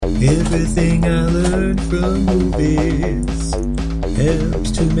Everything I learned from movies helps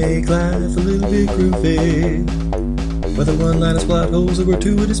to make life a little bit groovy. Whether one-liners, plot holes, or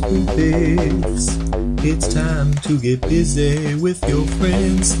gratuitous movies, it's time to get busy with your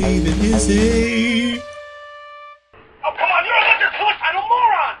friends Steve and Izzy. Oh, come on, you're another suicidal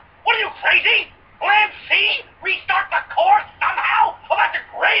moron! What are you, crazy? Plan C? Restart the core somehow? Oh, that's a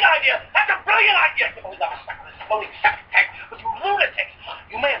great idea! That's a brilliant idea! You believe I'm stuck on this floating septic tank with you lunatics!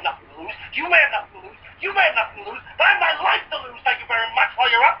 You may have nothing to lose, you may have nothing to lose, you may have nothing to lose, but I have my life to lose, thank you very much, while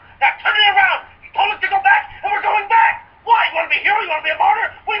you're up. Now turn it around! You told us to go back, and we're going back! Why? You want to be a hero? You want to be a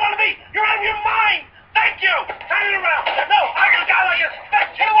martyr? What do you want to be? You're out of your mind! Thank you! Turn it around! No, I can die like this!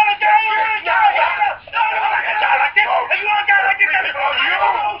 That's you want to die! You're going to die! No, I can die like this! If you want to die like this, then you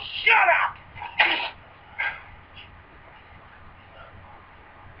shut up!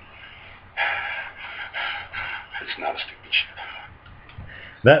 It's not a stupid shit.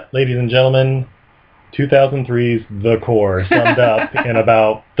 That, ladies and gentlemen, 2003's The Core, summed up in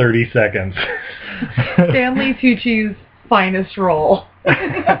about 30 seconds. Stanley Tucci's finest role.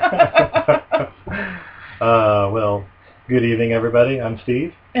 Well, good evening, everybody. I'm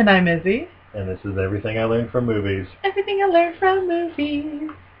Steve. And I'm Izzy. And this is Everything I Learned from Movies. Everything I learned from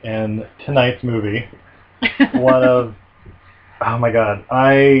movies. And tonight's movie, one of... Oh my god,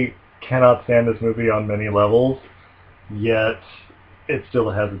 I cannot stand this movie on many levels, yet it still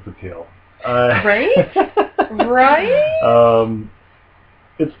has its appeal. Right? Right?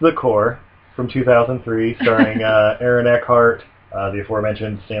 It's The Core from 2003, starring Aaron Eckhart, the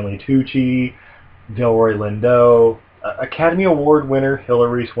aforementioned Stanley Tucci, Delroy Lindo, Academy Award winner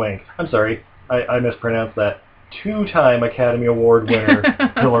Hilary Swank. I'm sorry, I mispronounced that. Two-time Academy Award winner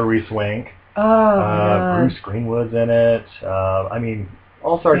Hilary Swank. Bruce Greenwood's in it. I mean,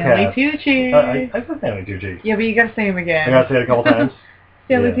 all-star cast. Stanley Tucci. I said Stanley Tucci. Yeah, but you gotta say him again. I gotta say it a couple times.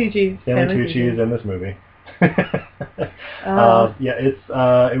 Stanley Tucci. Stanley Tucci is in this movie. It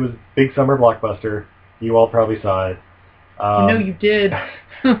was big summer blockbuster. You all probably saw it. No, you did.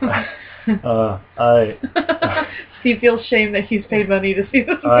 Steve feels shame that he's paid money to see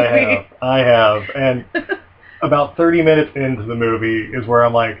this movie. I have. And about 30 minutes into the movie is where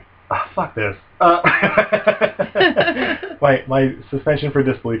I'm like, fuck this. My suspension for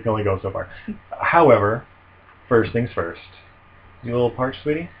disbelief can only go so far. However, first things first. You a little parched,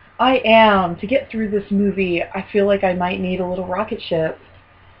 sweetie? I am. To get through this movie, I feel like I might need a little rocket ship.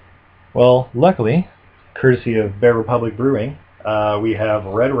 Well, luckily, courtesy of Bear Republic Brewing, we have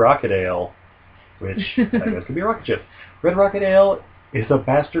Red Rocket Ale, which I guess could be a rocket ship. Red Rocket Ale is a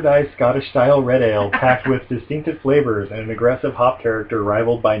bastardized Scottish-style red ale packed with distinctive flavors and an aggressive hop character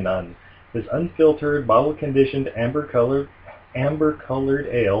rivaled by none. This unfiltered, bottle-conditioned, amber-colored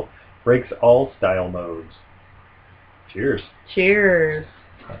ale breaks all style modes. Cheers. Cheers.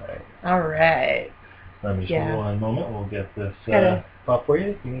 All right. Let me just hold one moment. We'll get this pop for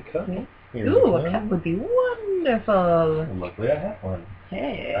you. Give me a cup. Ooh, a cup would be wonderful. Luckily, I have one.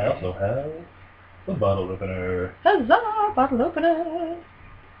 Hey. I also have a bottle opener. Huzzah! Bottle opener.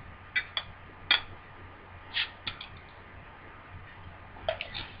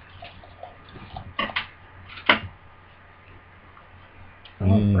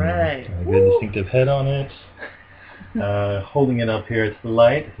 All right. A good distinctive head on it. Holding it up here, it's the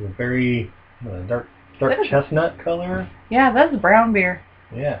light. It's a very dark chestnut color. Yeah, that's brown beer.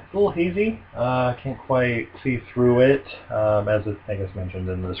 Yeah, it's a little hazy. Can't quite see through it. As it, I guess, mentioned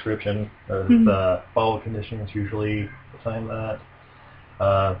in the description, the bottle conditioning is usually a sign of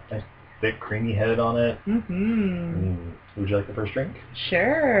that. Nice thick, creamy head on it. Would you like the first drink?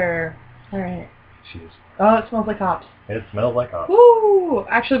 Sure. All right. Cheers. Oh, it smells like hops. It smells like hops. Woo!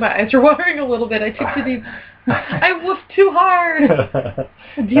 Actually, my eyes are watering a little bit. I took too deep. I woofed too hard.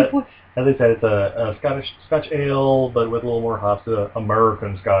 As I said, it's a Scotch ale, but with a little more hops.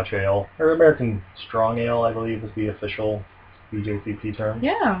 American Scotch ale, or American Strong Ale, I believe, is the official BJCP term.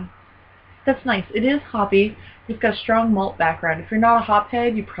 Yeah, that's nice. It is hoppy. It's got a strong malt background. If you're not a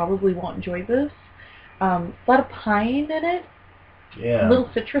hophead, you probably won't enjoy this. A lot of pine in it. Yeah. A little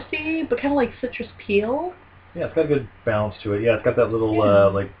citrusy, but kind of like citrus peel. Yeah, it's got a good balance to it. Yeah, it's got that little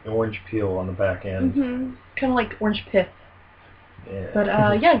like orange peel on the back end. Kind of like orange pith. Yeah. But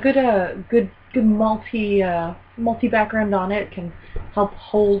good malty background on it can help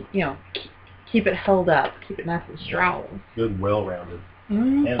hold, keep it held up, keep it nice and strong. Good, well-rounded,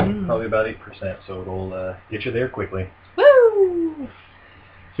 and probably about 8%, so it'll get you there quickly. Woo!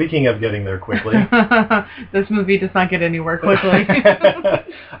 Speaking of getting there quickly, this movie does not get anywhere quickly.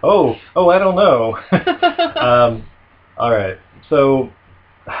 oh, I don't know. All right, so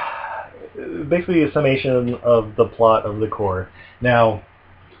basically a summation of the plot of The Core. Now,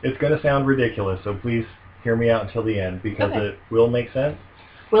 It's going to sound ridiculous, so please hear me out until the end, because Okay. it will make sense.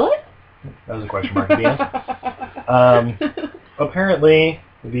 Will it? That was a question mark at the end. Apparently,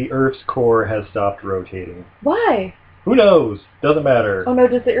 the Earth's core has stopped rotating. Why? Who knows? Doesn't matter. Oh no,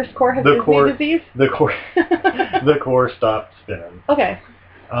 does the Earth's core have The Disney core- disease? The core, the core stopped spinning. Okay.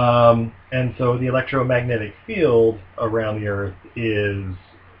 And so the electromagnetic field around the Earth is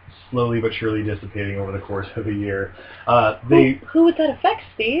slowly but surely dissipating over the course of a year. Who would that affect,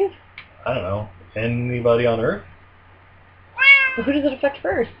 Steve? I don't know, anybody on Earth? Well, who does it affect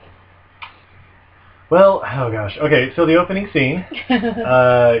first? Well, oh gosh. Okay, so the opening scene,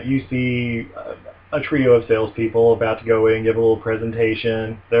 you see a trio of salespeople about to go in and give a little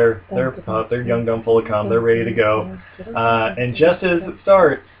presentation. They're young, dumb, full of cum. They're ready to go. And just as it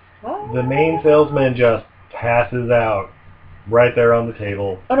starts, the main salesman just passes out right there on the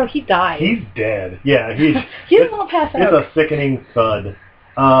table. Oh no, he died. He's dead. Yeah, He doesn't want to pass it's out. a sickening thud.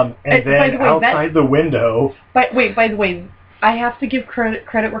 And by then the way, outside the window... By the way, I have to give credit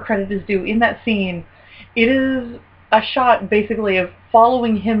where credit is due. In that scene, it is a shot basically of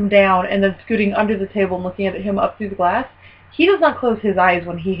following him down and then scooting under the table and looking at him up through the glass. He does not close his eyes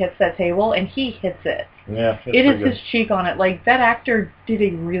when he hits that table, and he hits it. Yeah, It is his cheek on it. Like, that actor did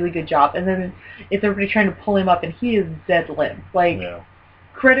a really good job. And then it's everybody trying to pull him up, and he is dead limp. Like,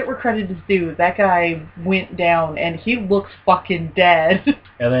 credit where credit is due. That guy went down, and he looks fucking dead.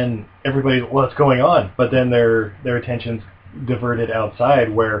 And then everybody's, what's going on? But then their attention's diverted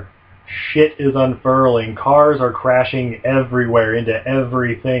outside, where shit is unfurling. Cars are crashing everywhere into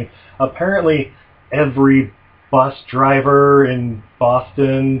everything. Apparently, every bus driver in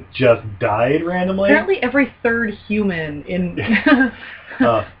Boston just died randomly. Apparently every third human in...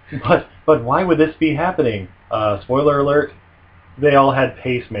 But why would this be happening? Spoiler alert, they all had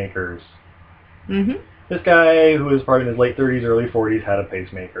pacemakers. Mm-hmm. This guy, who was probably in his late 30s, early 40s, had a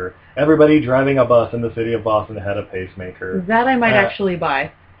pacemaker. Everybody driving a bus in the city of Boston had a pacemaker. That I might actually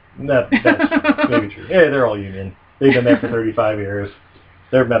buy. That's maybe true. Yeah, they're all union. They've been there for 35 years.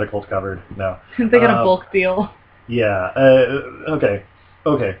 Their medical's covered. No. They got a bulk deal. Yeah. Okay.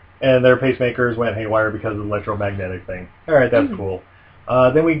 And their pacemakers went haywire because of the electromagnetic thing. All right, that's cool.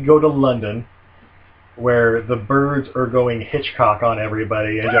 Then we go to London, where the birds are going Hitchcock on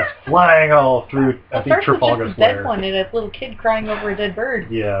everybody and just flying all through, I think, Trafalgar just a Square. dead one and a little kid crying over a dead bird.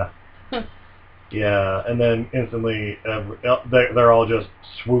 Yeah. Yeah, and then instantly they're all just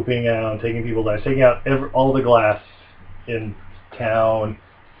swooping out and taking people's lives, taking out all the glass in town.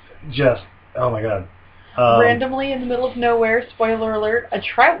 Just, oh my god. Randomly in the middle of nowhere, spoiler alert, a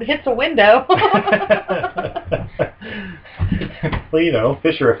trout hits a window. Well, you know,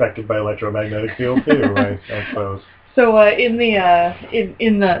 fish are affected by electromagnetic field too, I suppose. So in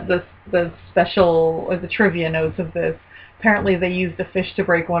the special, or the trivia notes of this, apparently they used a fish to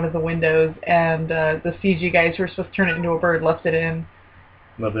break one of the windows, and the CG guys who were supposed to turn it into a bird left it in.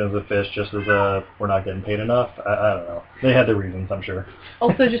 Nothing as a fish, just as we're not getting paid enough. I don't know. They had their reasons, I'm sure.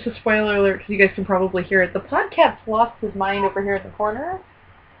 Also, just a spoiler alert, because you guys can probably hear it. The podcast's lost his mind over here in the corner.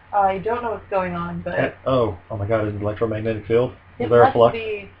 I don't know what's going on, but... Oh my god, is it electromagnetic field? Is it there a must flux?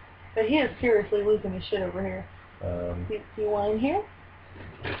 be, but he is seriously losing his shit over here. Do you want in here?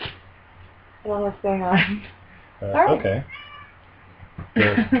 I don't know what's going on. All right. Okay.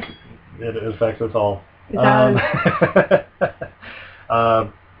 It affects us all. It does.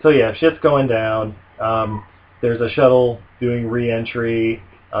 So yeah, shit's going down. There's a shuttle doing re-entry.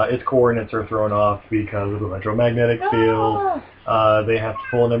 Its coordinates are thrown off because of the electromagnetic field. They have to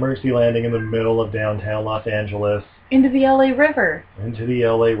pull an emergency landing in the middle of downtown Los Angeles. Into the LA River. Into the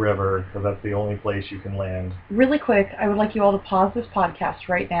LA River, because that's the only place you can land. Really quick, I would like you all to pause this podcast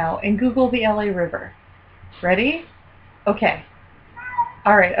right now and Google the LA River. Ready? Okay.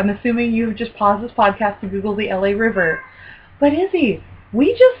 All right, I'm assuming you've just paused this podcast to Google the LA River. But Izzy,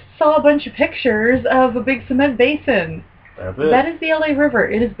 we just saw a bunch of pictures of a big cement basin. That's it. That is the LA River.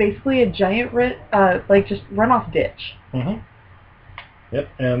 It is basically a giant, just runoff ditch. Mm-hmm. Yep,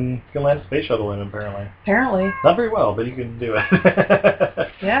 and you can land a space shuttle in it, apparently. Apparently. Not very well, but you can do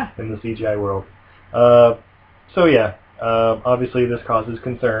it. Yeah. In the CGI world. So yeah, obviously this causes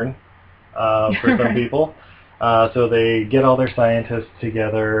concern for some people. So they get all their scientists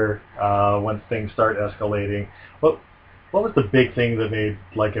together once things start escalating. What was the big thing that made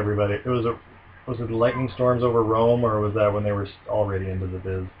like everybody? Was it the lightning storms over Rome, or was that when they were already into the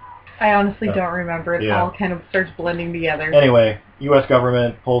biz? I honestly don't remember. It all kind of starts blending together. Anyway, U.S.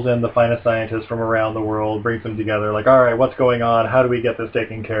 government pulls in the finest scientists from around the world, brings them together, like, all right, what's going on? How do we get this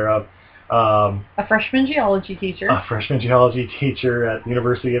taken care of? A freshman geology teacher. A freshman geology teacher at the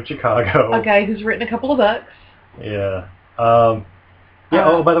University of Chicago. A guy who's written a couple of books. Yeah. Yeah.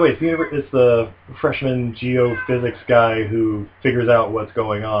 Oh, by the way, it's the freshman geophysics guy who figures out what's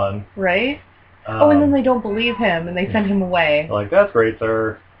going on. Right? And then they don't believe him, and they send him away. Like, that's great,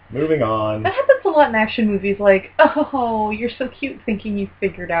 sir. Moving on. That happens a lot in action movies, like, oh, you're so cute thinking you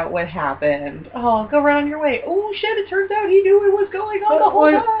figured out what happened. Oh, go run on your way. Oh, shit, it turns out he knew what was going on the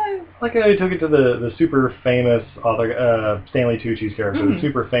whole time. Like I took it to the super famous author, Stanley Tucci's character, the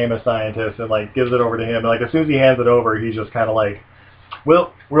super famous scientist, and, like, gives it over to him. And, like, as soon as he hands it over, he's just kind of like,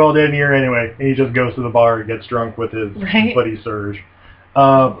 well, we're all dead in here anyway. And he just goes to the bar and gets drunk with his buddy Serge.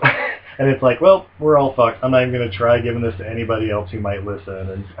 And it's like, well, we're all fucked. I'm not even going to try giving this to anybody else who might listen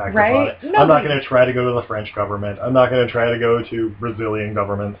and act upon it. I'm not going to try to go to the French government. I'm not going to try to go to Brazilian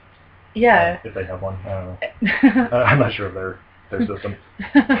government. Yeah. If they have one. I don't know. I'm not sure of their system.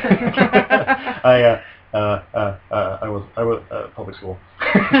 I was public school.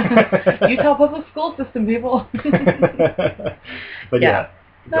 Utah public school system, people. But yeah.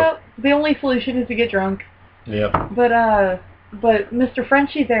 No, the only solution is to get drunk. Yep. But Mr.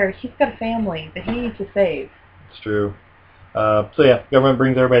 Frenchie there, he's got a family that he needs to save. It's true. So yeah, government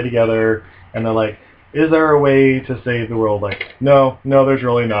brings everybody together, and they're like, is there a way to save the world? Like, no, there's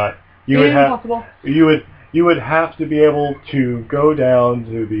really not. You would have to be able to go down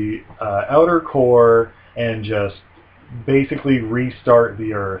to the outer core and just basically restart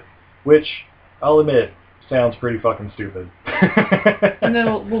the Earth, which, I'll admit, sounds pretty fucking stupid. And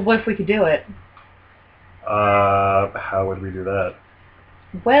then, well, what if we could do it? How would we do that?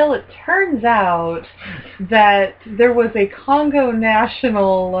 Well, it turns out that there was a Congo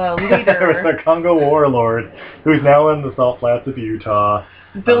national leader. There was a Congo warlord who's now in the salt flats of Utah.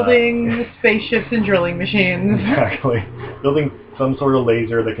 Building spaceships and drilling machines. Exactly. Building some sort of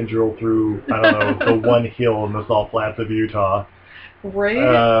laser that can drill through, I don't know, the one hill in the salt flats of Utah. Right?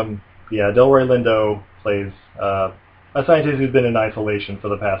 Yeah, Delroy Lindo plays a scientist who's been in isolation for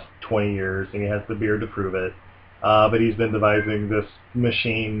the past 20 years, and he has the beard to prove it. But he's been devising this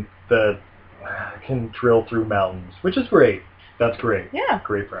machine that can drill through mountains, which is great. That's great. Yeah.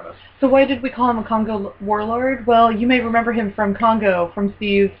 Great premise. So why did we call him a Congo warlord? Well, you may remember him from Congo, from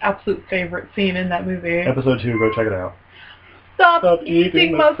Steve's absolute favorite scene in that movie. Episode 2, go check it out. Stop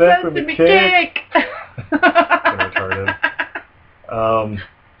eating my sesame cake! Retarded.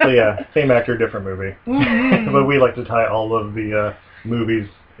 So yeah, same actor, different movie. Mm-hmm. But we like to tie all of the movies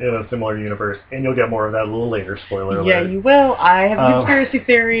in a similar universe, and you'll get more of that a little later, spoiler alert. Yeah, you will. I have a conspiracy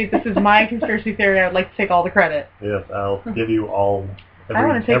theory. This is my conspiracy theory. I'd like to take all the credit. Yes, I'll give you all,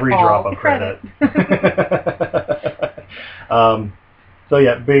 every drop of credit. So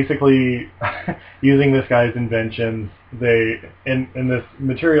yeah, basically, using this guy's inventions, in this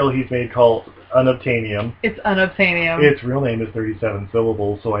material he's made called unobtainium. It's unobtainium. Its real name is 37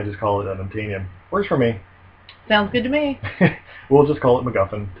 syllables, so I just call it unobtainium. Works for me. Sounds good to me. We'll just call it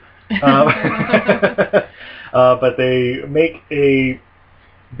MacGuffin. But they make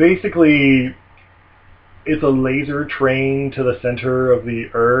basically, it's a laser train to the center of the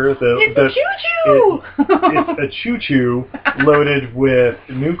Earth. It's a choo-choo! It's a choo-choo loaded with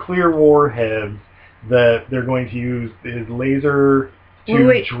nuclear warheads that they're going to use his laser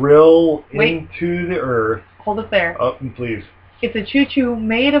to drill into the Earth. Hold it there. Oh, please. It's a choo-choo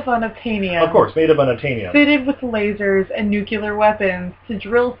made of unobtainium. Of course, made of unobtainium. Fitted with lasers and nuclear weapons to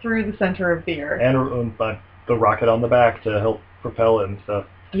drill through the center of the Earth. And the rocket on the back to help propel it and stuff.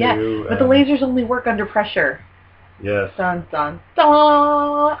 Yeah, but the lasers only work under pressure. Yes. Dun, dun,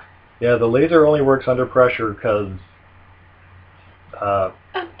 dun! Yeah, the laser only works under pressure because...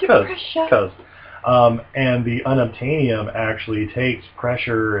 Because. And the unobtainium actually takes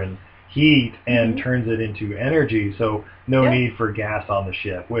pressure and heat and turns it into energy, so no need for gas on the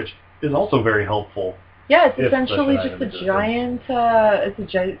ship, which is also very helpful. Yeah, it's essentially just a giant,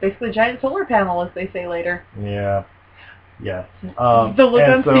 basically a giant solar panel, as they say later. Yeah. Yeah. The look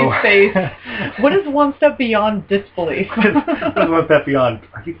on Steve's face. What is one step beyond disbelief? What is one step beyond?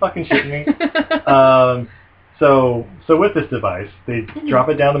 Are you fucking shitting me? So with this device, they drop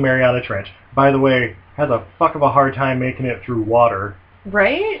it down the Mariana Trench. By the way, has a fuck of a hard time making it through water.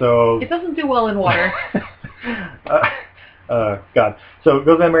 Right? So it doesn't do well in water. God. So it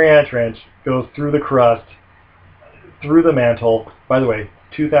goes down Mariana Trench, goes through the crust, through the mantle. By the way,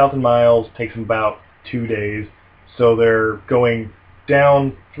 2,000 miles, takes them about 2 days. So they're going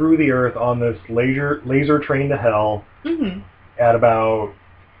down through the Earth on this laser train to hell at about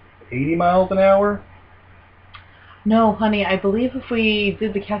 80 miles an hour. No, honey, I believe if we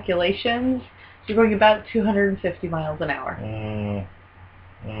did the calculations, you're going about 250 miles an hour.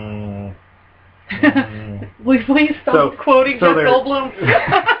 Will you please stop quoting Jeff Goldblum?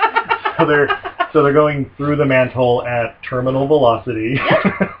 So So they're going through the mantle at terminal velocity.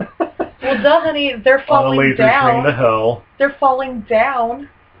 Well, duh, honey, they're on a falling laser train to down. hell. They're falling down.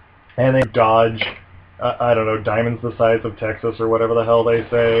 And they dodge, I don't know, diamonds the size of Texas or whatever the hell they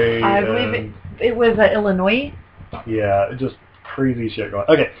say. I believe it was Illinois. Yeah, just crazy shit going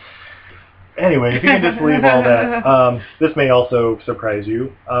on. Okay. Anyway, if you can just leave all that. This may also surprise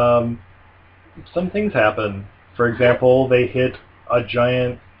you. Some things happen. For example, they hit a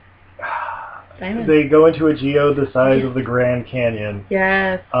giant... Diamond. They go into a geode the size of the Grand Canyon.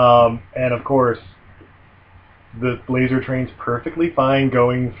 Yes. And of course, the laser train's perfectly fine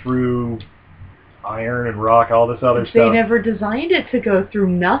going through iron and rock, all this other They stuff. never designed it to go through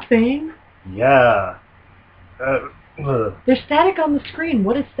nothing. Yeah. There's static on the screen.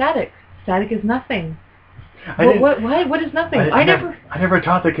 What is static? Static is nothing. What is nothing? I never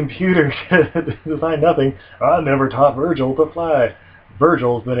taught the computer to design nothing. I never taught Virgil to fly.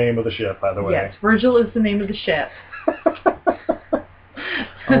 Virgil's the name of the ship, by the way. Yes, Virgil is the name of the ship.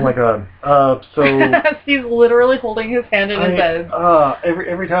 Oh my god. So Steve's literally holding his hand in his head.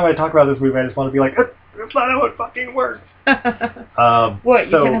 Every time I talk about this movie, I just want to be like, that's not how it fucking works. What,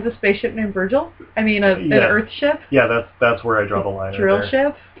 you can have a spaceship named Virgil? I mean, an Earth ship? Yeah, that's where I draw the line. Drill right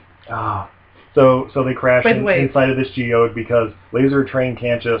there. ship? So they crash Wait. inside of this geode because laser train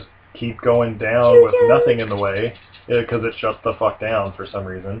can't just keep going down with nothing in the way because it shuts the fuck down for some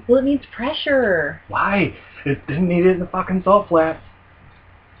reason. Well, it needs pressure. Why? It didn't need it in the fucking salt flats.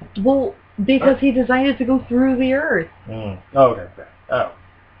 Well, because he designed it to go through the Earth. Oh, okay. Oh.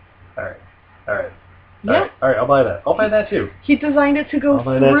 Alright. Yeah. Alright, I'll buy that. I'll buy that too. He designed it to go I'll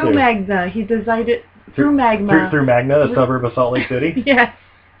buy that through too. magma. He designed it through magma. Through Magna, a suburb of Salt Lake City? Yes.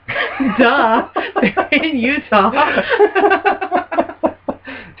 Duh. They're in Utah.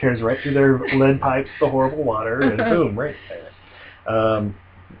 Tears right through their lead pipes, the horrible water, and boom, right there.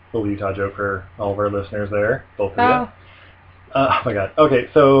 Little Utah joke for all of our listeners there. Both of you. Oh my god. Okay,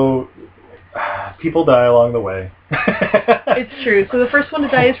 so people die along the way. It's true. So the first one to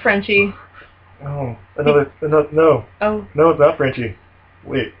die is Frenchie. Oh, no. Oh. No, it's not Frenchie.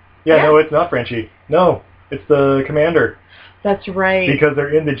 Wait. Yeah, Yeah. no, it's not Frenchie. No, it's the commander. That's right. Because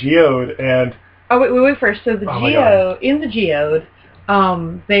they're in the geode and... Oh, wait first. So the my God. in the geode,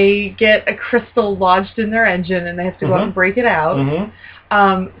 they get a crystal lodged in their engine and they have to go out and break it out.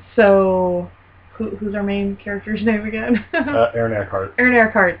 Mm-hmm. So, who's our main character's name again? Aaron Eckhart. Aaron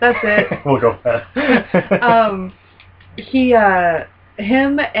Eckhart, that's it. We'll go with that.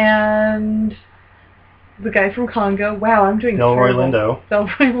 Him and the guy from Congo. Wow, I'm doing Delroy terrible. Lindo.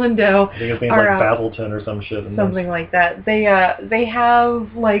 Delroy Lindo. I think his name's like Battleton or some shit. Something like that. They have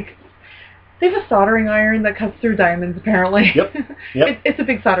a soldering iron that cuts through diamonds, apparently. Yep. It's a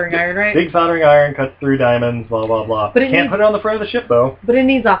big soldering iron, right? Big soldering iron cuts through diamonds, blah, blah, blah. But it Can't needs- put it on the front of the ship, though. But it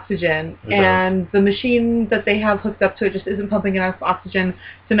needs oxygen, It and the machine that they have hooked up to it just isn't pumping enough oxygen.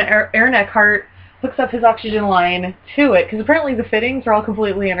 So now Aaron Eckhart hooks up his oxygen line to it, because apparently the fittings are all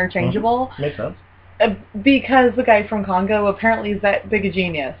completely interchangeable. Makes sense. Because the guy from Congo apparently is that big a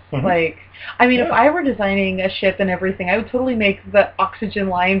genius. Mhm. If I were designing a ship and everything, I would totally make the oxygen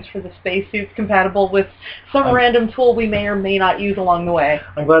lines for the spacesuits compatible with some random tool we may or may not use along the way.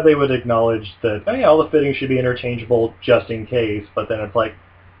 I'm glad they would acknowledge that, oh yeah, all the fittings should be interchangeable just in case, but then it's like,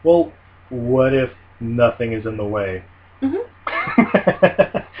 well, what if nothing is in the way?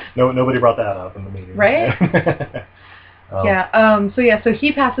 Mm-hmm. Nobody brought that up in the meeting. Right? So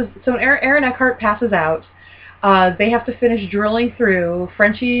he passes. So Aaron Eckhart passes out. They have to finish drilling through.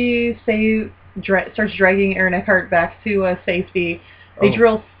 Frenchie starts dragging Aaron Eckhart back to safety. They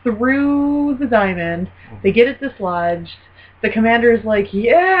drill through the diamond. They get it dislodged. The commander is like,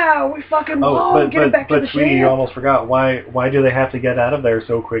 "Yeah, we fucking won. Get it back to the ship." But sweetie, you almost forgot. Why do they have to get out of there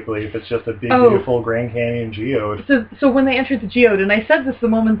so quickly if it's just a big, beautiful Grand Canyon geode? So when they entered the geode, and I said this the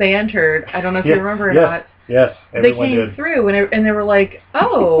moment they entered, I don't know if you remember or not. Yes, They came through, and they were like,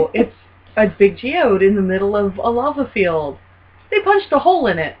 "Oh, it's a big geode in the middle of a lava field." They punched a hole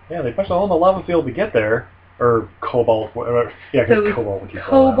in it. Yeah, they punched a hole in the lava field to get there. Or cobalt, whatever. Yeah, So because cobalt would keep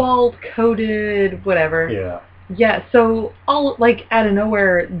cobalt-coated, whatever. Yeah. Yeah, so all, out of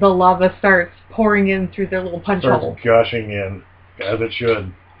nowhere, the lava starts pouring in through their little punch hole. Starts gushing in, as it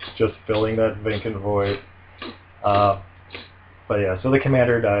should. Just filling that vacant void. But yeah, so the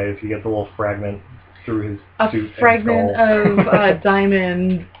commander dies. He gets a little fragment through his suit. A fragment of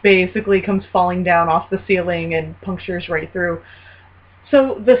diamond basically comes falling down off the ceiling and punctures right through.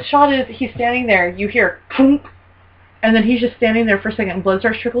 So the shot is, he's standing there, you hear clunk, and then he's just standing there for a second and blood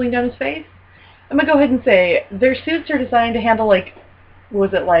starts trickling down his face. I'm going to go ahead and say, their suits are designed to handle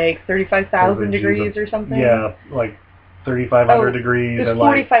 35,000 degrees or something? Yeah, 3,500 degrees. It's and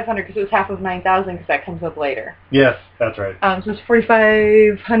 4,500 because it was half of 9,000 because that comes up later. Yes, that's right. So it's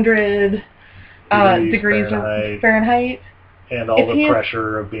 4,500 degrees Fahrenheit. And all the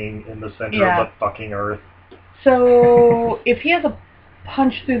pressure of being in the center of the fucking Earth. So if he has a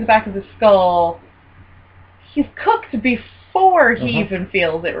punch through the back of the skull, he's cooked before he even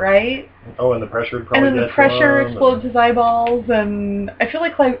feels it, right? Oh, and the pressure would probably And then the pressure explodes his eyeballs, and I feel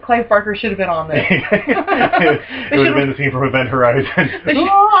like Clive Barker should have been on this. It would have been the scene from Event Horizon.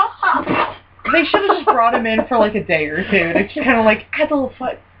 They should have just brought him in for like a day or two to kind of like add little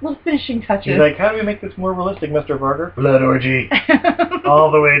finishing touches. He's like, how do we make this more realistic, Mr. Barker? Blood orgy.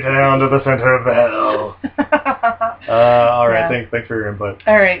 All the way down to the center of the hell. All right, thanks for your input.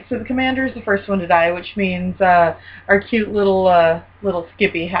 All right, so the commander is the first one to die, which means our cute little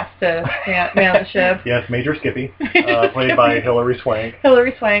Skippy has to man the ship. Yes, Major Skippy, played by Hilary Swank.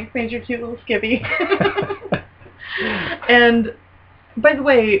 Hilary Swank, Major cute little Skippy. And by the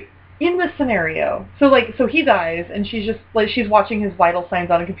way, in this scenario, so he dies, and she's just she's watching his vital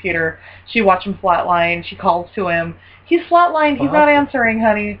signs on a computer. She watches him flatline. She calls to him. He's flatlined. He's not answering,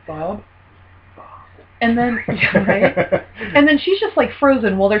 honey. Bob. And then, right? And then she's just like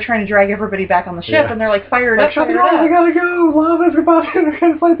frozen while they're trying to drag everybody back on the ship, and they're like fired up. Shut the doors, I gotta go. Lava's about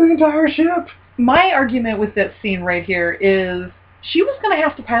to fly the entire ship. My argument with that scene right here is she was going to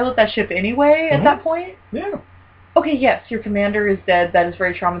have to pilot that ship anyway at that point. Yeah. Okay, yes, your commander is dead. That is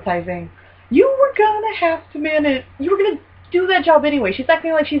very traumatizing. You were going to have to man it. You were going to do that job anyway. She's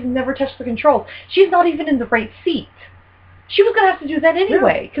acting like she's never touched the controls. She's not even in the right seat. She was going to have to do that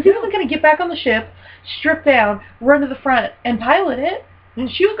anyway, because he wasn't going to get back on the ship, strip down, run to the front, and pilot it.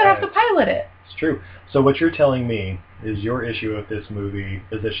 She was going to have to pilot it. It's true. So what you're telling me is your issue with this movie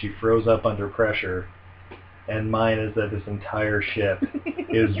is that she froze up under pressure, and mine is that this entire ship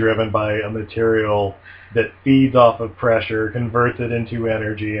is driven by a material that feeds off of pressure, converts it into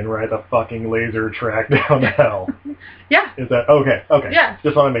energy, and rides a fucking laser track down hell. Yeah. Is that okay? Okay. Yeah.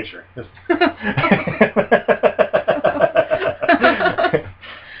 Just want to make sure.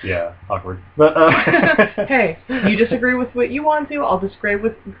 Yeah, awkward. But hey, you disagree with what you want to, I'll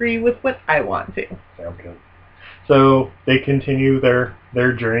agree with what I want to. Sounds good. So they continue their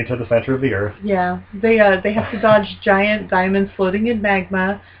journey to the center of the Earth. Yeah, they have to dodge giant diamonds floating in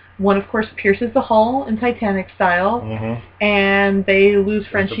magma. One, of course, pierces the hull in Titanic style, and they lose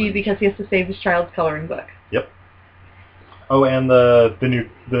Frenchie because he has to save his child's coloring book. Yep. Oh, and the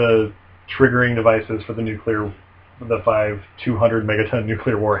triggering devices for the 5 200 megaton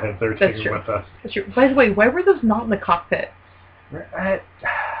nuclear warheads they're taking with us. That's true. By the way, why were those not in the cockpit?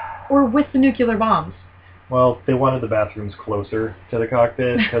 Or with the nuclear bombs? Well, they wanted the bathrooms closer to the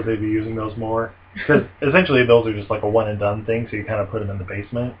cockpit because they'd be using those more. Because essentially those are just like a one-and-done thing, so you kind of put them in the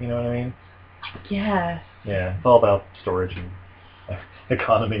basement, you know what I mean? Yes. Yeah, it's all about storage and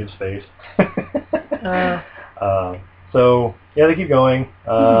economy of space. So, yeah, they keep going.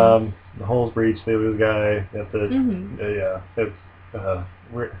 The hull's breached, they lose a guy. It's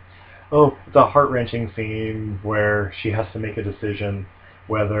a heart-wrenching scene where she has to make a decision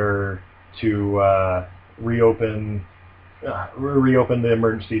whether to reopen the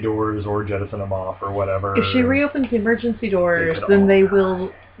emergency doors or jettison them off or whatever. If she reopens the emergency doors, then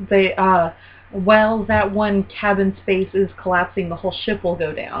while that one cabin space is collapsing, the whole ship will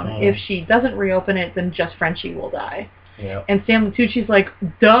go down. If she doesn't reopen it, then just Frenchie will die. Yeah. And Stanley Tucci's like,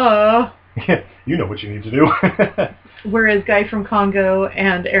 duh! You know what you need to do. Whereas Guy from Congo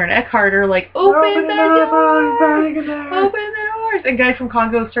and Aaron Eckhart are like, open the doors! Open the doors! And Guy from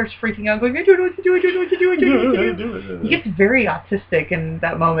Congo starts freaking out, going, I don't know what to do, I don't know what to do, I don't know what to do. He gets very autistic in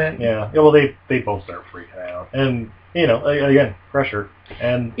that moment. Yeah, well, they both start freaking out. And, again, pressure.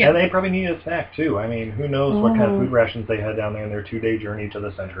 And they probably need a snack, too. I mean, who knows what kind of food rations they had down there in their 2-day journey to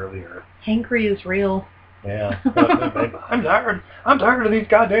the center of the Earth. Hangry is real. Yeah. I'm tired. I'm tired of these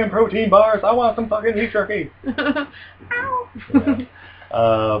goddamn protein bars. I want some fucking beef jerky.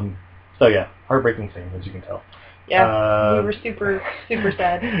 So yeah, heartbreaking scene, as you can tell. Yeah, we were super, super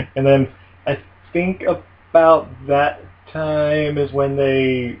sad. And then I think about that time is when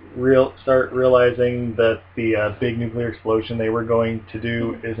they start realizing that the big nuclear explosion they were going to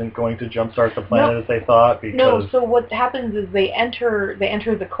do isn't going to jumpstart the planet as they thought. Because so what happens is they enter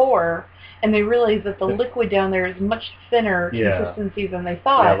the core. And they realize that the liquid down there is much thinner consistency than they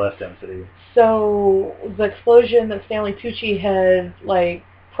thought. Yeah, less density. So the explosion that Stanley Tucci had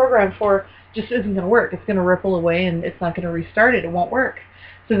programmed for just isn't going to work. It's going to ripple away, and it's not going to restart it. It won't work.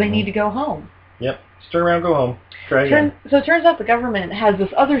 So they need to go home. Yep. Just turn around, go home. Try again. So it turns out the government has this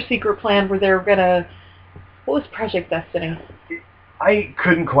other secret plan where they're going to... What was Project Destiny? I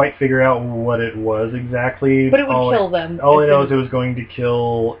couldn't quite figure out what it was exactly. But it would kill them. All I know is it was going to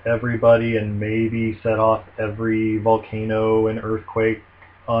kill everybody and maybe set off every volcano and earthquake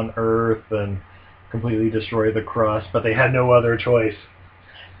on Earth and completely destroy the crust, but they had no other choice.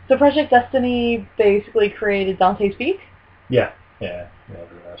 So Project Destiny basically created Dante's Peak? Yeah, pretty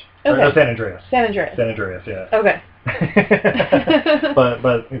much. Okay. Or San Andreas. San Andreas. San Andreas, yeah. Okay.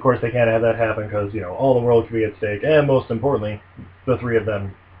 but of course they can't have that happen because all the world could be at stake, and most importantly, the 3 of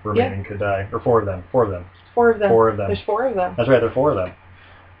them remaining could die, or 4 of them. 4 of them. 4 of them. 4 of them. There's 4 of them. That's right, there are 4 of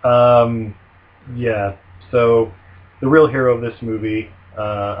them. Yeah. So the real hero of this movie,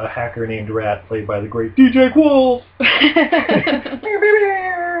 a hacker named Rat, played by the great DJ Qualls.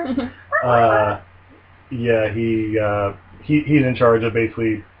 He's in charge of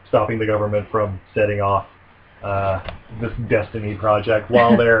basically stopping the government from setting off this Destiny project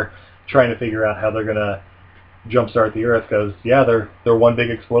while they're trying to figure out how they're going to jumpstart the Earth, because, their one big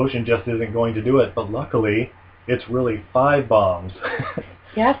explosion just isn't going to do it, but luckily, it's really 5 bombs.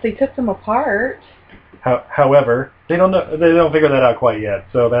 Yes, they took them apart. However, they don't figure that out quite yet,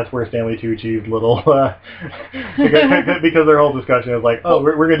 so that's where Stanley Tucci's little, because their whole discussion is like, oh,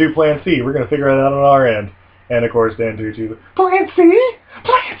 we're going to do Plan C, we're going to figure it out on our end. And of course, Dan Tucci's like, Plan C?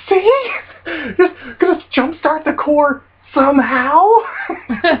 Plan C? Just gonna jumpstart the core somehow?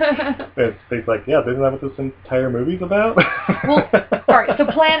 It's like, yeah, isn't that what this entire movie's about? Well, alright, so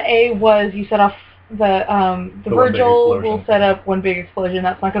Plan A was you set off the Virgil will set up one big explosion.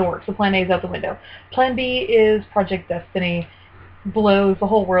 That's not going to work, so Plan A is out the window. Plan B is Project Destiny blows the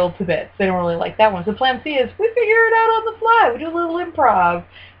whole world to bits. They don't really like that one. So Plan C is we figure it out on the fly. We do a little improv.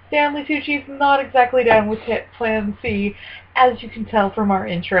 Stanley Tucci's not exactly down with Plan C, as you can tell from our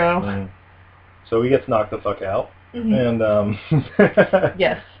intro. So he gets knocked the fuck out, and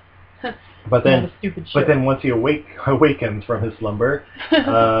yes. But then once he awakens from his slumber,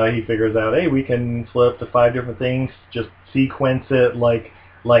 he figures out, hey, we can flip to 5 different things, just sequence it like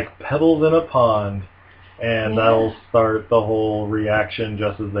pebbles in a pond, and that'll start the whole reaction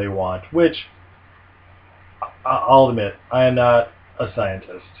just as they want. Which I'll admit, I am not a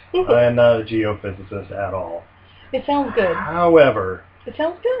scientist. I am not a geophysicist at all. It sounds good. However... It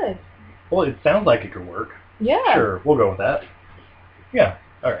sounds good. Well, it sounds like it could work. Yeah. Sure, we'll go with that. Yeah,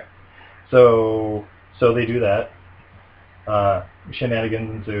 alright. So they do that.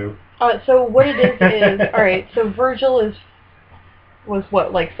 Shenanigans ensue. So what it is, alright, so Virgil was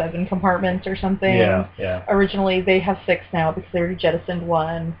what, like 7 compartments or something? Yeah. Originally, they have 6 now because they already jettisoned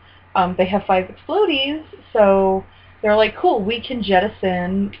 1. They have 5 explodies, so... They're like, cool, we can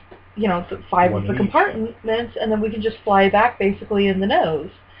jettison, 5 of the compartments, and then we can just fly back basically in the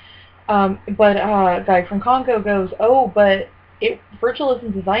nose. But a guy from Congo goes, oh, but Virgil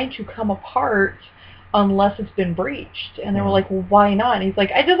isn't designed to come apart unless it's been breached. And they were like, well, why not? And he's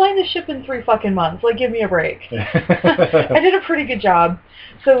like, I designed the ship in 3 fucking months. Like, give me a break. I did a pretty good job.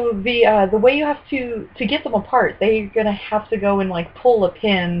 So the way you have to get them apart, they're going to have to go and, pull a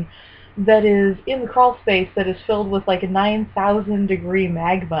pin that is in the crawl space that is filled with a 9,000 degree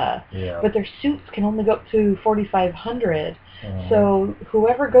magma. Yeah. But their suits can only go up to 4,500. So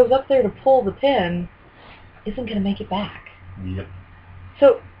whoever goes up there to pull the pin isn't going to make it back. Yep.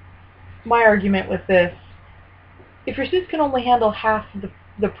 So my argument with this, if your suits can only handle half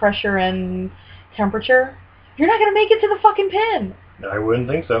the pressure and temperature, you're not going to make it to the fucking pin. I wouldn't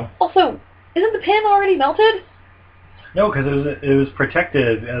think so. Also, isn't the pin already melted? No, because it was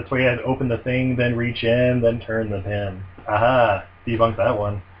protected. That's why you had to open the thing, then reach in, then turn the pin. Aha! Debunk that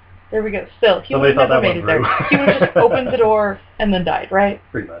one. There we go. Still, he would have never made it there. He would have just opened the door and then died, right?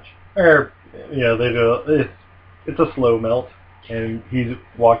 Pretty much. Or, they do. It's a slow melt, and he's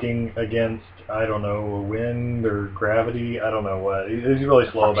walking against, I don't know, wind or gravity. I don't know what. He's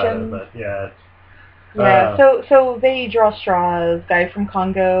really slow about it, but yeah. Yeah. So they draw straws. Guy from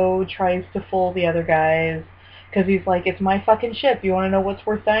Congo tries to fool the other guys. Because he's like, it's my fucking ship. You want to know what's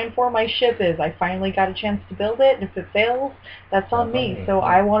worth dying for? My ship is. I finally got a chance to build it, and if it fails, that's on me. So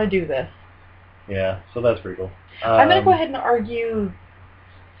I want to do this. Yeah, so that's pretty cool. I'm going to go ahead and argue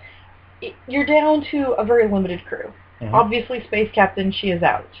you're down to a very limited crew. Mm-hmm. Obviously, Space Captain, she is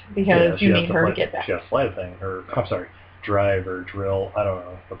out, because you need her to get back. She has to fly the thing, drive or drill. I don't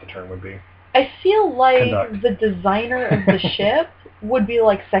know what the term would be. I feel like the designer of the ship would be,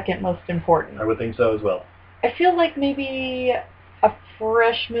 second most important. I would think so as well. I feel like maybe a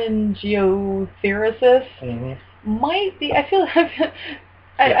freshman geotheorist might be. I feel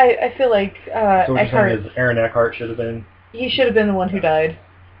like so what you're saying is Aaron Eckhart should have been. He should have been the one who died.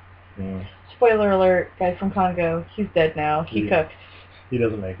 Spoiler alert: guy from Congo, he's dead now. He cooked. He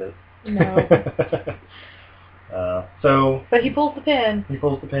doesn't make it. No. But he pulls the pin. He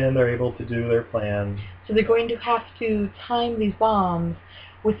pulls the pin. They're able to do their plan. So they're going to have to time these bombs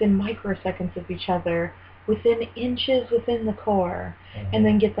within microseconds of each other, within inches within the core, and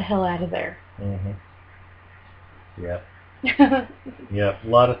then get the hell out of there. Yep. Yep. A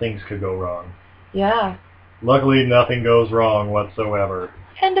lot of things could go wrong. Yeah. Luckily, nothing goes wrong whatsoever.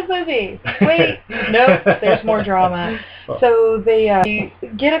 End of movie. Wait. Nope. There's more drama. So they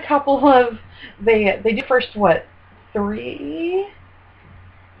get a couple of... They do first, what, 3?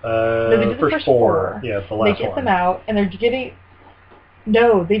 No, they do the first 4. Yeah, it's the last one. They get them out, and they're getting...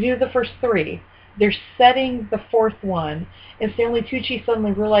 No, they do the first 3. They're setting the 4th one, and Stanley Tucci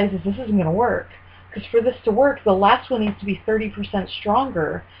suddenly realizes this isn't going to work. Because for this to work, the last one needs to be 30%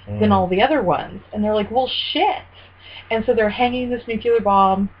 stronger than all the other ones. And they're like, well, shit. And so they're hanging this nuclear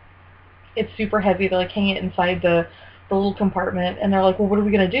bomb. It's super heavy. They're like hanging it inside the little compartment. And they're like, well, what are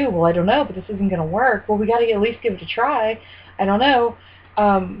we going to do? Well, I don't know, but this isn't going to work. Well, we got to at least give it a try. I don't know.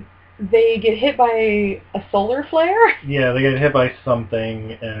 They get hit by a solar flare. Yeah, they get hit by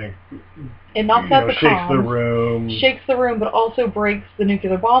something, and it knocks out the shakes comms, the room. Shakes the room, but also breaks the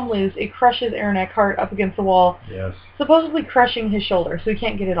nuclear bomb loose. It crushes Aaron Eckhart up against the wall, yes, supposedly crushing his shoulder, so he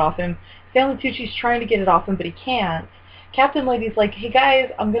can't get it off him. Stanley Tucci's trying to get it off him, but he can't. Captain Lady's like, hey guys,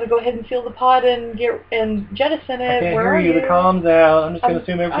 I'm going to go ahead and seal the pod and jettison it. I can't Where hear you. The comms out. I'm just going to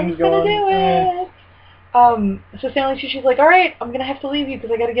assume everything's going. I'm just going to do it. So Stanley Tucci's like, all right, I'm going to have to leave you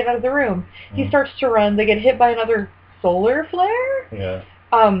because I got to get out of the room. He starts to run. They get hit by another solar flare. Yeah.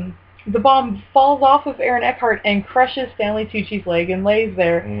 The bomb falls off of Aaron Eckhart and crushes Stanley Tucci's leg and lays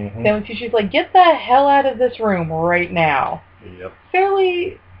there. Stanley Tucci's like, get the hell out of this room right now. Yep.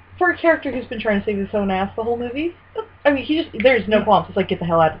 Fairly, for a character who's been trying to save his own ass the whole movie, I mean, there's no qualms. It's like, get the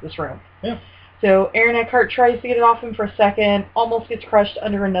hell out of this room. Yeah. So Aaron Eckhart tries to get it off him for a second, almost gets crushed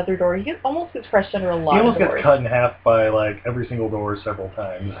under another door. He almost gets crushed under a lot of doors. He almost gets cut in half by, like, every single door several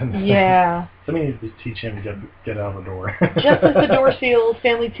times. Yeah. Somebody needs to teach him to get out of the door. Just as the door seals,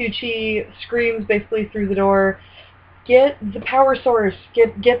 Stanley Tucci screams basically through the door, get the power source,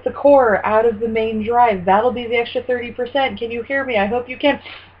 get the core out of the main drive. That'll be the extra 30%. Can you hear me? I hope you can.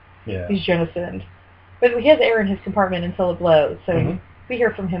 Yeah. He's jettisoned. But he has air in his compartment until it blows, so we hear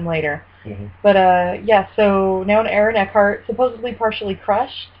from him later. But, yeah, so now Aaron Eckhart, supposedly partially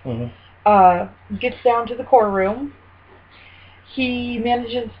crushed, gets down to the core room. He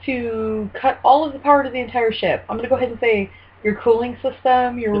manages to cut all of the power to the entire ship. I'm going to go ahead and say your cooling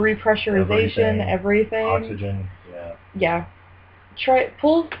system, your repressurization, everything. Oxygen, yeah. Yeah.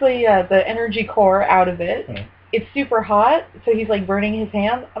 Pulls the energy core out of it. It's super hot, so he's like burning his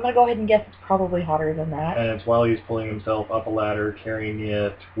hands. I'm going to go ahead and guess it's probably hotter than that. And it's while he's pulling himself up a ladder, carrying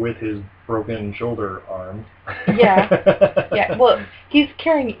it with his broken shoulder arm. Yeah. Yeah. Well, he's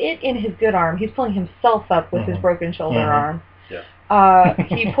carrying it in his good arm. He's pulling himself up with his broken shoulder arm. Yeah.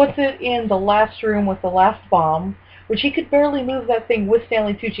 He puts it in the last room with the last bomb, which he could barely move that thing with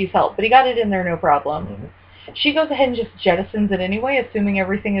Stanley Tucci's help, but he got it in there no problem. She goes ahead and just jettisons it anyway, assuming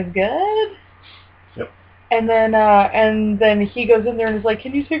everything is good. Yep. And then he goes in there and is like,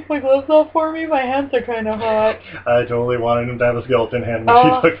 can you take my gloves off for me? My hands are kind of hot. I totally wanted him to have a skeleton hand when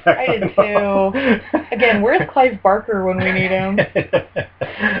she took that. I did too. Again, where's Clive Barker when we need him?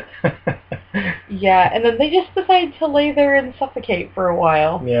 Yeah, and then they just decide to lay there and suffocate for a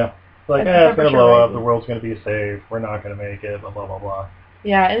while. Yeah. Like, it's going to blow up, the world's going to be safe, we're not going to make it, blah, blah, blah, blah.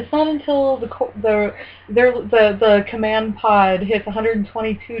 Yeah, and it's not until the command pod hits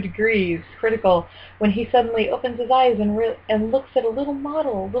 122 degrees critical when he suddenly opens his eyes and looks at a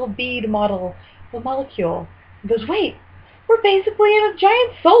little bead model of a molecule. He goes, wait, we're basically in a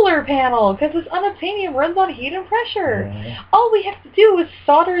giant solar panel because this unobtainium runs on heat and pressure. All we have to do is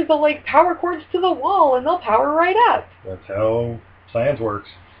solder the power cords to the wall and they'll power right up. That's how science works.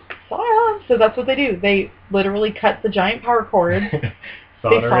 So that's what they do. They literally cut the giant power cord.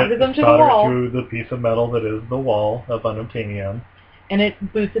 Solder them to the wall. to the piece of metal that is the wall of unobtainium. And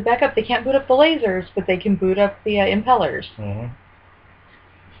it boots it back up. They can't boot up the lasers, but they can boot up the impellers.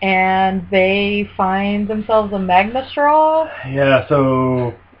 And they find themselves a magma straw. Yeah,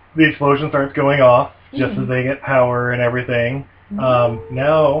 so the explosion starts going off just as they get power and everything.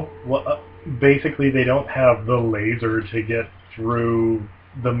 Now, basically they don't have the laser to get through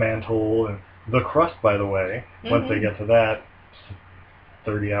the mantle and the crust, by the way, once they get to that.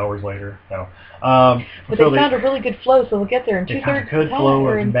 30 hours later. No. But they found a really good flow, so they'll get there in two-thirds time. Good flow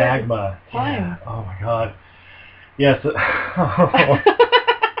of magma. Time. Yeah. Oh my god. Yes.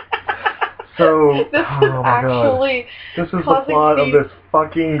 So, this is the plot of this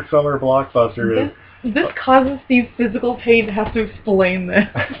fucking summer blockbuster. This causes Steve physical pain to have to explain this.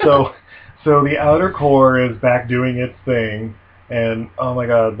 So the outer core is back doing its thing, and oh my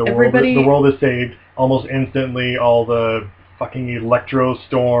god, the Everybody- world is saved almost instantly. All the fucking electro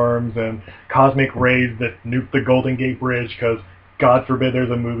storms and cosmic rays that nuke the Golden Gate Bridge, because God forbid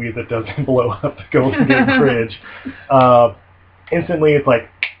there's a movie that doesn't blow up the Golden Gate Bridge. Instantly, it's like,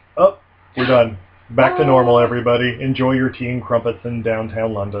 oh, we're done. Back to normal, everybody. Enjoy your tea and crumpets in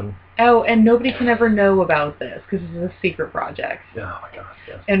downtown London. Oh, and nobody can ever know about this because this is a secret project. Oh my gosh,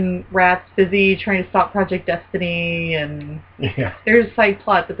 yes. And Rat's busy trying to stop Project Destiny, and Yeah. there's a side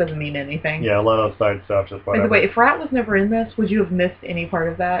plot that doesn't mean anything. Yeah, a lot of side stuff, just By whatever. the way, if Rat was never in this, would you have missed any part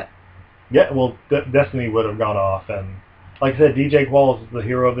of that? Yeah, well, Destiny would have gone off, and like I said, DJ Qualls is the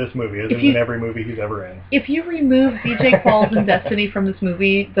hero of this movie. Isn't in every movie he's ever in. If you remove DJ Qualls and Destiny from this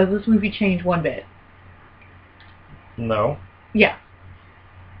movie, does this movie change one bit? No, Yeah.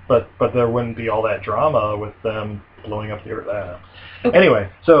 but there wouldn't be all that drama with them blowing up the Earth. Okay. Anyway,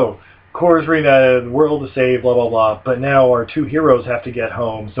 so Core's reunited, the world is saved, blah blah blah. But now our two heroes have to get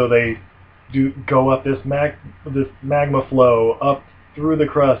home, so they go up this magma flow up through the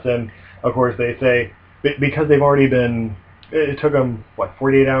crust, and of course they say because they've already been. It took them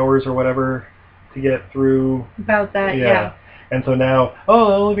 48 hours or whatever to get through. About that, yeah. And so now, it'll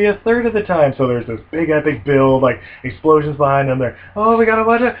only be a third of the time. So there's this big epic build, like explosions behind them. There, we gotta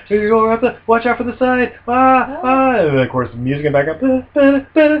watch out. We gotta watch out for the side. And then of course the music in the background,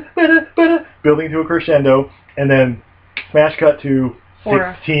 building to a crescendo, and then smash cut to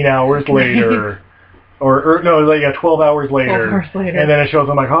 16 hours later. Or no, like 12 hours later. 12 hours later. And then it shows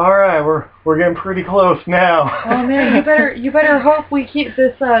them like, all right, we're getting pretty close now. Oh man, you better hope we keep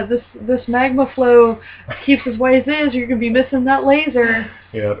this magma flow keeps as way as is. You're gonna be missing that laser.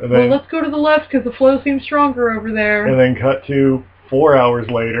 Yeah. And Well, then, let's go to the left because the flow seems stronger over there. and then cut to 4 hours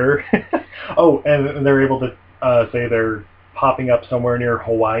later. And they're able to say they're popping up somewhere near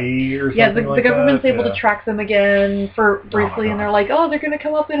Hawaii or something Yeah, like that. the government's able to track them again for briefly, and they're like, they're gonna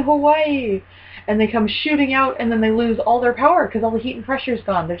come up in Hawaii. And they come shooting out, and then they lose all their power because all the heat and pressure's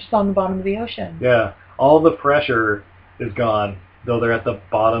gone. They're just on the bottom of the ocean. Yeah, all the pressure is gone, though they're at the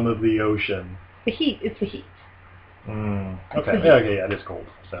bottom of the ocean. It's the heat. Okay, yeah, it is cold,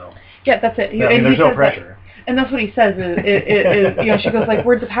 so. Yeah, that's it. Yeah, I mean, And there's he no says pressure. and that's what he says. She goes like,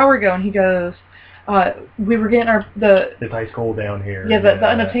 "Where'd the power go?" And he goes, "We were getting It's ice cold down here. Yeah, the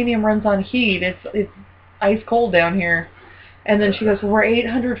unobtainium runs on heat. It's ice cold down here." And then she goes, well, we're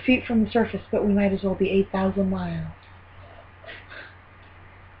 800 feet from the surface, but we might as well be 8,000 miles.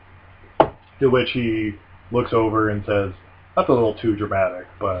 To which he looks over and says, that's a little too dramatic,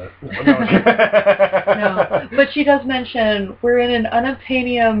 but... No, but she does mention we're in an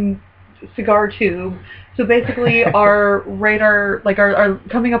unobtainium cigar tube. So basically our radar, like our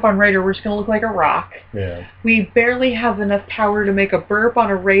coming up on radar, we're just going to look like a rock. Yeah. We barely have enough power to make a burp on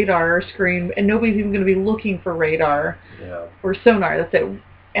a radar screen, and nobody's even going to be looking for radar or sonar. That's it.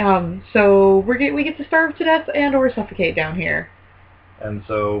 So we get to starve to death and or suffocate down here. And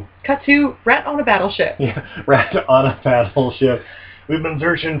so... Cut to Rat on a battleship. Yeah, Rat on a battleship. We've been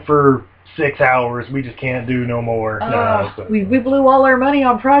searching for 6 hours. We just can't do no more. We blew all our money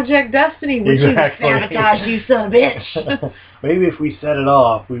on Project Destiny, which Exactly. you sabotage, you son of a bitch. Maybe if we set it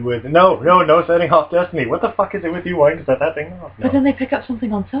off, we would... No setting off Destiny. What the fuck is it with you wanting to set that thing off? No. But then they pick up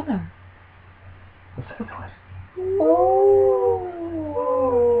something on sonar. What's that noise?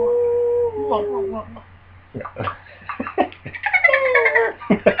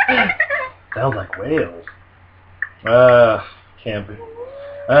 Sounds like whales. Can't be.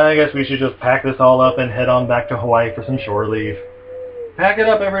 I guess we should just pack this all up and head on back to Hawaii for some shore leave. Pack it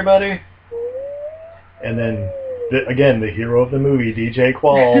up, everybody. And then, again, the hero of the movie, DJ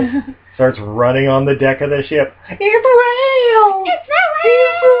Qualls, starts running on the deck of the ship. It's a whale! It's a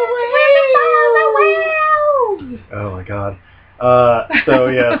whale! Oh my god. So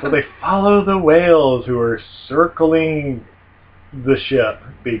they follow the whales who are circling the ship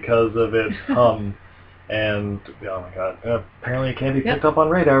because of its hum. And, oh my god, apparently it can't be picked up on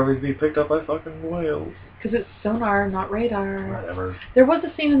radar, it would be picked up by fucking whales. Because it's sonar, not radar. Whatever. There was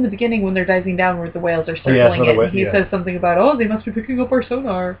a scene in the beginning when they're diving down where the whales are circling it, and he says something about, they must be picking up our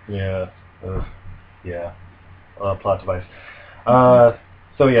sonar. Yeah. Plot device.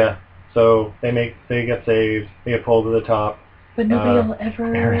 So they get saved, they get pulled to the top. But nobody will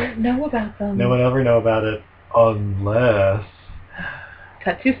ever know about them. No one will ever know about it, unless...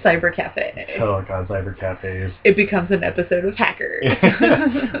 Cut to Cyber Cafe. Oh god, Cyber Cafes. It becomes an episode of Hackers.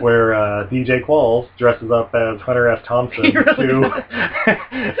 Where DJ Qualls dresses up as Hunter S. Thompson to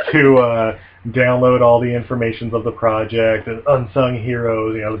download all the informations of the project and unsung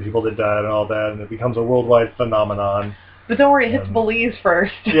heroes, the people that died and all that, and it becomes a worldwide phenomenon. But don't worry, it hits Belize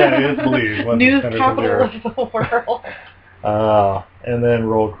first. Yeah, it hits Belize. Once News it's centered capital there. of the world. And then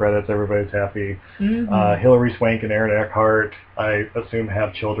roll credits, everybody's happy. Mm-hmm. Hilary Swank and Aaron Eckhart, I assume,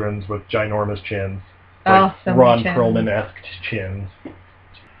 have children with ginormous chins. Oh, so Ron many chins. Perlman-esque chins.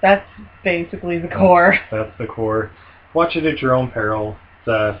 That's basically the core. That's the core. Watch it at your own peril. It's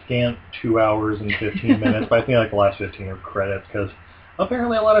a scant 2 hours and 15 minutes, but I think like the last 15 are credits, because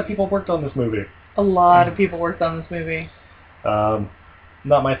apparently a lot of people worked on this movie. A lot of people worked on this movie.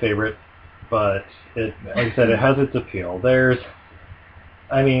 Not my favorite, but it, like I said, it has its appeal. There's,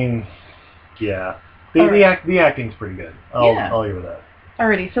 I mean, yeah. The acting's pretty good. I'll give it that.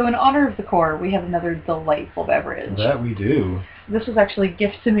 Alrighty, so in honor of the core, we have another delightful beverage. That we do. This was actually a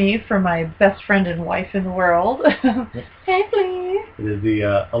gift to me from my best friend and wife in the world. Hey, please. It is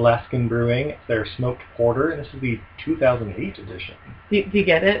the Alaskan Brewing. It's their smoked porter, and this is the 2008 edition. Do you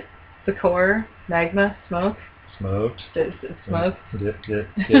get it? The core, magma, smoke. Smoked. It's smoke. Get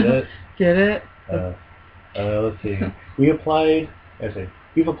it? Get it? Let's see. We've applied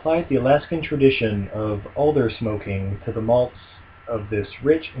the Alaskan tradition of alder smoking to the malts of this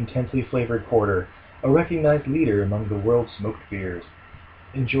rich, intensely flavored porter, a recognized leader among the world's smoked beers.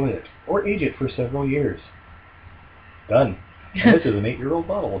 Enjoy it, or age it for several years. Done. And this is an 8-year-old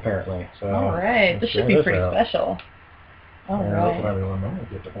bottle, apparently. So all right, this should be pretty special. All right.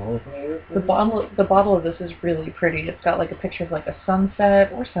 The bottle of this is really pretty. It's got like a picture of like a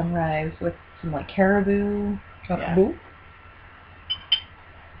sunset or sunrise with some like caribou. Yeah.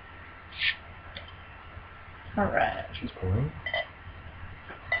 All right. She's pouring.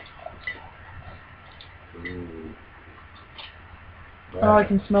 Oh, I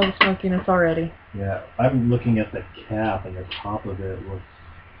can smell the smokiness already. Yeah, I'm looking at the cap, and the top of it looks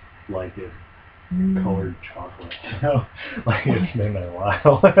like it's colored chocolate. You know, like it's been a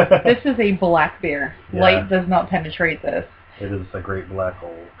while. This is a black beer. Yeah. Light does not penetrate this. It is a great black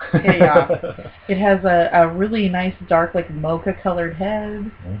hole. Yeah. It has a really nice dark, like mocha colored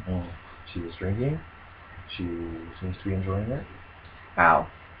head. Mm-hmm. She was drinking. She seems to be enjoying it. Wow.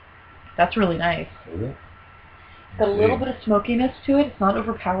 That's really nice. Is it? Got a little bit of smokiness to it. It's not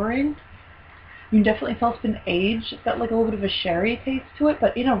overpowering. You can definitely tell it's been aged. It's got like a little bit of a sherry taste to it,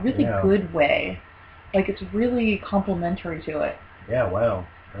 but in a really good way. Like it's really complimentary to it. Yeah, wow.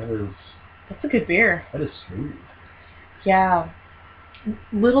 That's a good beer. That is smooth. Yeah.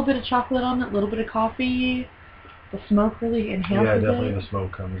 Little bit of chocolate on it, little bit of coffee. The smoke really enhances it. Yeah, definitely the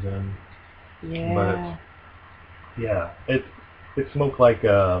smoke comes in. Yeah. But yeah, it's smoked like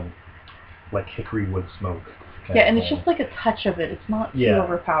hickory wood smoke. Yeah, and it's just like a touch of it. It's not too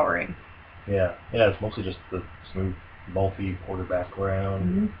overpowering. Yeah, it's mostly just the smooth, malty porter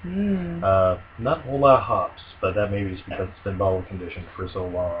background. Mm-hmm. Not a whole lot of hops, but that maybe is because it's been bottle conditioned for so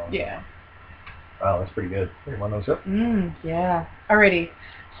long. Yeah. Wow, that's pretty good. Here, one of those up? Yeah. Alrighty.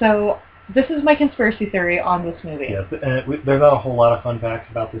 So this is my conspiracy theory on this movie. Yeah, there's not a whole lot of fun facts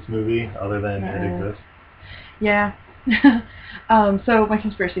about this movie other than it exists. Yeah. So my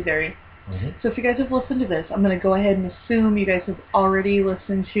conspiracy theory. Mm-hmm. So if you guys have listened to this, I'm going to go ahead and assume you guys have already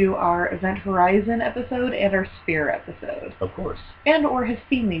listened to our Event Horizon episode and our Sphere episode. Of course. And or have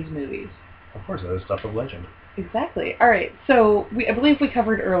seen these movies. Of course, that is stuff of legend. Exactly. All right. So I believe we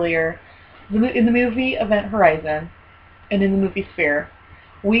covered earlier, in the movie Event Horizon and in the movie Sphere,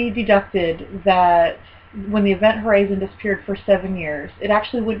 we deducted that when the Event Horizon disappeared for 7 years, it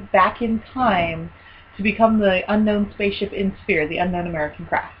actually went back in time to become the unknown spaceship in Sphere, the unknown American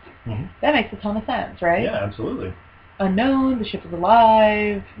craft. Mm-hmm. That makes a ton of sense, right? Yeah, absolutely. Unknown, the ship is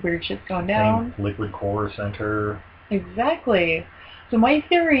alive, weird shit's going down. Same liquid core center. Exactly. So my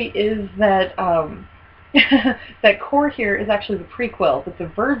theory is that that core here is actually the prequel, but the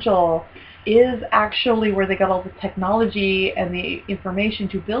Virgil is actually where they got all the technology and the information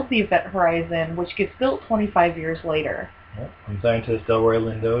to build the Event Horizon, which gets built 25 years later. Yeah. When scientist Delroy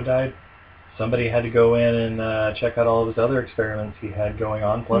Lindo died, somebody had to go in and check out all of his other experiments he had going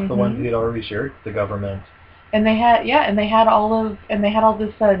on, plus the ones he had already shared with the government. And they had all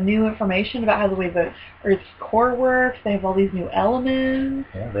this new information about how the way the Earth's core works. They have all these new elements.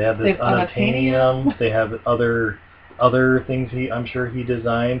 Yeah, they have this unobtainium. They have other things I'm sure he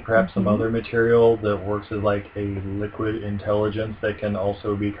designed, perhaps some other material that works as like a liquid intelligence that can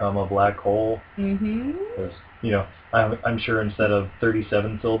also become a black hole. Mm-hmm. I'm sure instead of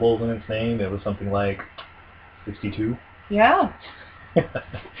 37 syllables in its name, it was something like 62. Yeah.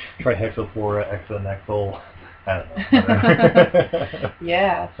 Trihexafluorohexanexyl. I don't know.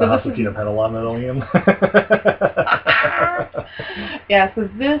 Yeah. So Phosphatidylepentylenedium. Yeah, so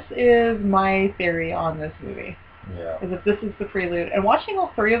this is my theory on this movie. Yeah. Is that this is the prelude. And watching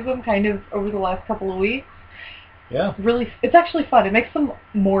all three of them kind of over the last couple of weeks, Yeah. Really, it's actually fun. It makes them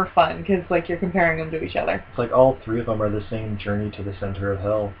more fun because like you're comparing them to each other. It's like all three of them are the same journey to the center of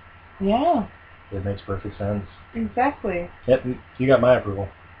hell. Yeah. It makes perfect sense. Exactly. Yep, you got my approval.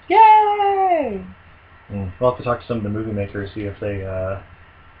 Yay! We'll have to talk to some of the movie makers, see if they,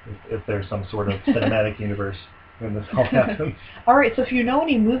 if there's some sort of cinematic universe when this all happens. All right, so if you know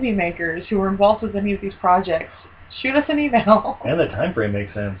any movie makers who are involved with any of these projects, shoot us an email. And the time frame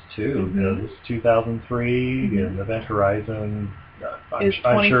makes sense too, because 2003 and Event Horizon Is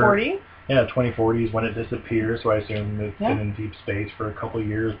 2040? Sure, yeah, 2040 is when it disappears, so I assume it's been in deep space for a couple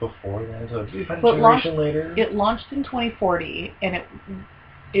years before then, so it's about a generation later. It launched in 2040, and it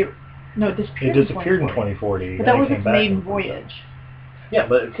disappeared. It disappeared in 2040. But that was its maiden voyage. Yeah,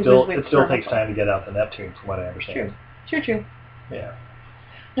 but it still takes time to get out to Neptune, from what I understand. True. Yeah.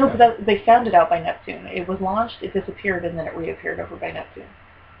 No, but they found it out by Neptune. It was launched, it disappeared, and then it reappeared over by Neptune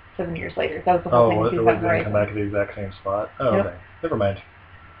 7 years later. That was the whole thing. Oh, it didn't come back to the exact same spot? Oh, okay.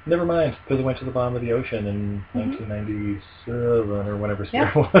 Never mind, because it went to the bottom of the ocean in 1997 or whenever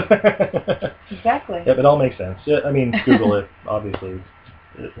Spirit was. Exactly. Yep, it all makes sense. Yeah, I mean, Google it, obviously.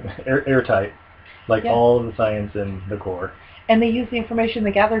 Airtight, like all of the science in the core. And they used the information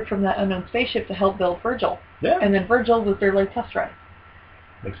they gathered from that unknown spaceship to help build Virgil. Yeah. And then Virgil was their like test run.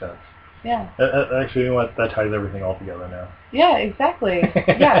 Makes sense. Yeah. Actually, you know what? That ties everything all together now. Yeah, exactly.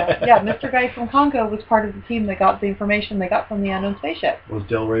 yeah. Mr. Guy from Congo was part of the team that got the information they got from the unknown spaceship. Was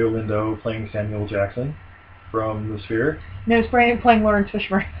Delroy Lindo playing Samuel Jackson from The Sphere? No, he was playing Lawrence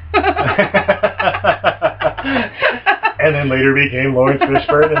Fishburne. And then later became Lawrence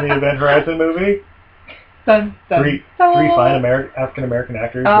Fishburne in the Event Horizon movie. Three fine African-American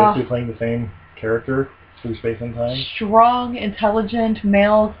actors basically playing the same character through space and time. Strong, intelligent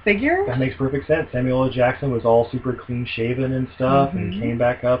male figure. That makes perfect sense. Samuel L. Jackson was all super clean-shaven and stuff, and came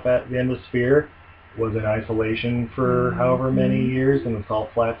back up at the end of Sphere. Was in isolation for however many years in the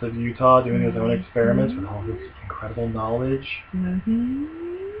salt flats of Utah doing his own experiments with all this incredible knowledge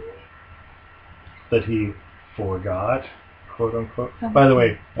that he forgot, quote unquote. By the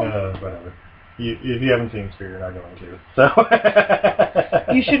way, whatever. If you haven't seen Sphere, you're not going to. So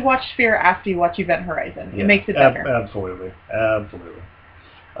you should watch Sphere after you watch Event Horizon. It makes it better. Absolutely.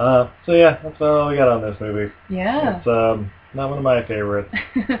 So yeah, that's all we got on this movie. Yeah. It's not one of my favorites.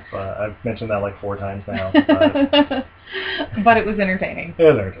 I've mentioned that like 4 times now. But it was entertaining. It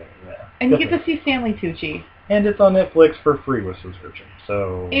was entertaining, yeah. And you get to see Stanley Tucci. And it's on Netflix for free with subscription.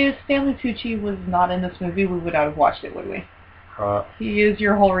 So if Stanley Tucci was not in this movie, we would not have watched it, would we? He is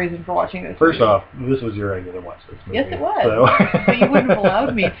your whole reason for watching this movie. First off, this was your idea to watch this movie. Yes, it was. So. But you wouldn't have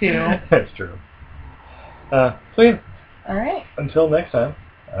allowed me to. That's true. So yeah. All right. Until next time,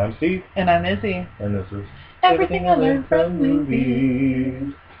 I'm Steve. And I'm Izzy. And this is Everything I Learned from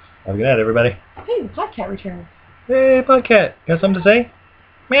Movies. Have a good night, everybody. Hey, the Podcat returns. Hey, Podcat. Got something to say?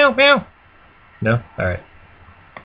 Meow, meow. No? All right.